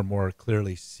can more and more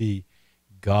clearly see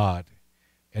God.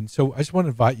 And so I just want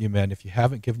to invite you, men, if you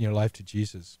haven't given your life to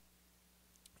Jesus,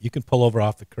 you can pull over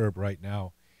off the curb right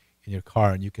now in your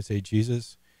car, and you can say,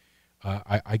 "Jesus,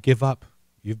 I give up.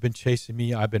 You've been chasing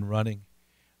me. I've been running.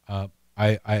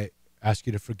 I ask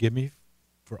you to forgive me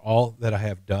for all that I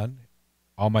have done,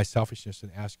 all my selfishness,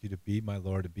 and ask you to be my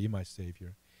Lord, to be my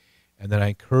Savior." And then I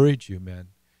encourage you, men,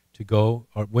 to go,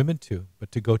 or women too,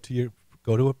 but to go to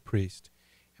a priest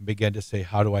and begin to say,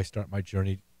 "How do I start my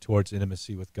journey towards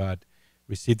intimacy with God?"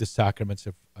 Receive the sacraments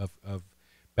of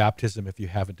baptism if you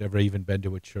haven't ever even been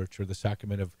to a church, or the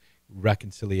sacrament of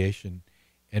reconciliation,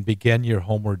 and begin your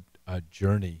homeward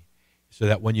journey, so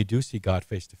that when you do see God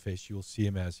face to face, you will see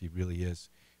him as he really is,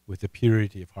 with the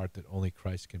purity of heart that only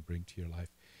Christ can bring to your life.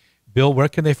 Bill, where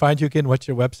can they find you again? What's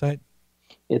your website?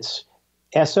 It's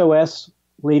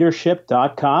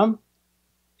SOSleadership.com,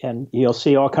 and you'll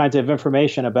see all kinds of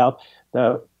information about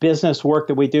the business work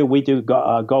that we do. We do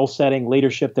goal setting,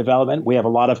 leadership development. We have a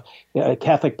lot of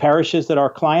Catholic parishes that are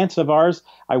clients of ours.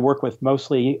 I work with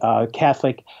mostly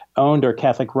Catholic owned or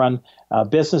Catholic run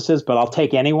businesses, but I'll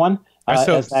take anyone.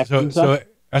 So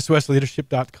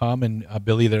SOSleadership.com, and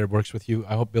Billy there works with you.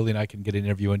 I hope Billy and I can get an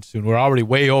interview in soon. We're already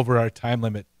way over our time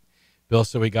limit, Bill,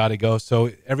 so we got to go.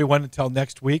 So everyone, until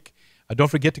next week, don't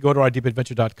forget to go to our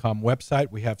deepadventure.com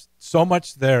website. We have so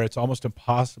much there, it's almost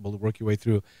impossible to work your way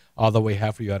through all that we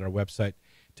have for you at our website.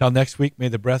 Till next week, may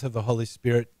the breath of the Holy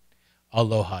Spirit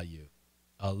aloha you.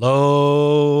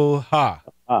 Aloha.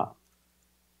 Ah.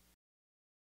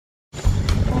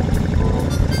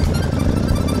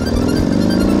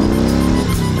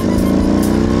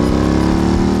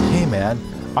 Hey, man,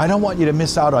 I don't want you to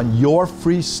miss out on your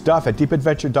free stuff at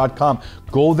deepadventure.com.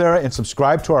 Go there and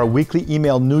subscribe to our weekly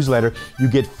email newsletter. You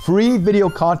get free video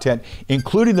content,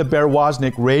 including the Bear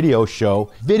Woznick radio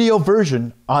show, video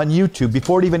version on YouTube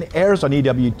before it even airs on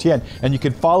EWTN. And you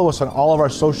can follow us on all of our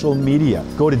social media.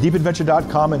 Go to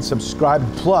deepadventure.com and subscribe.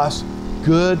 Plus,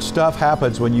 good stuff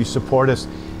happens when you support us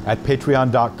at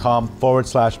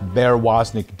patreon.com/Bear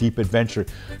Woznick Deep Adventure.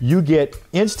 You get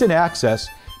instant access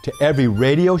to every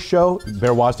radio show,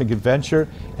 Bear Woznick Adventure,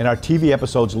 and our TV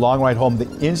episodes, Long Ride Home, the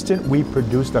instant we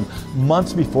produce them,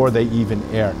 months before they even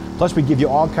air. Plus, we give you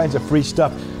all kinds of free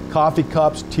stuff, coffee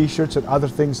cups, t-shirts, and other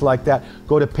things like that.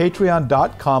 Go to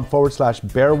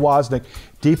patreon.com/Bear Woznick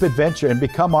Deep Adventure and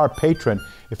become our patron.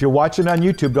 If you're watching on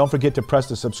YouTube, don't forget to press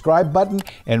the subscribe button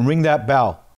and ring that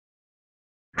bell.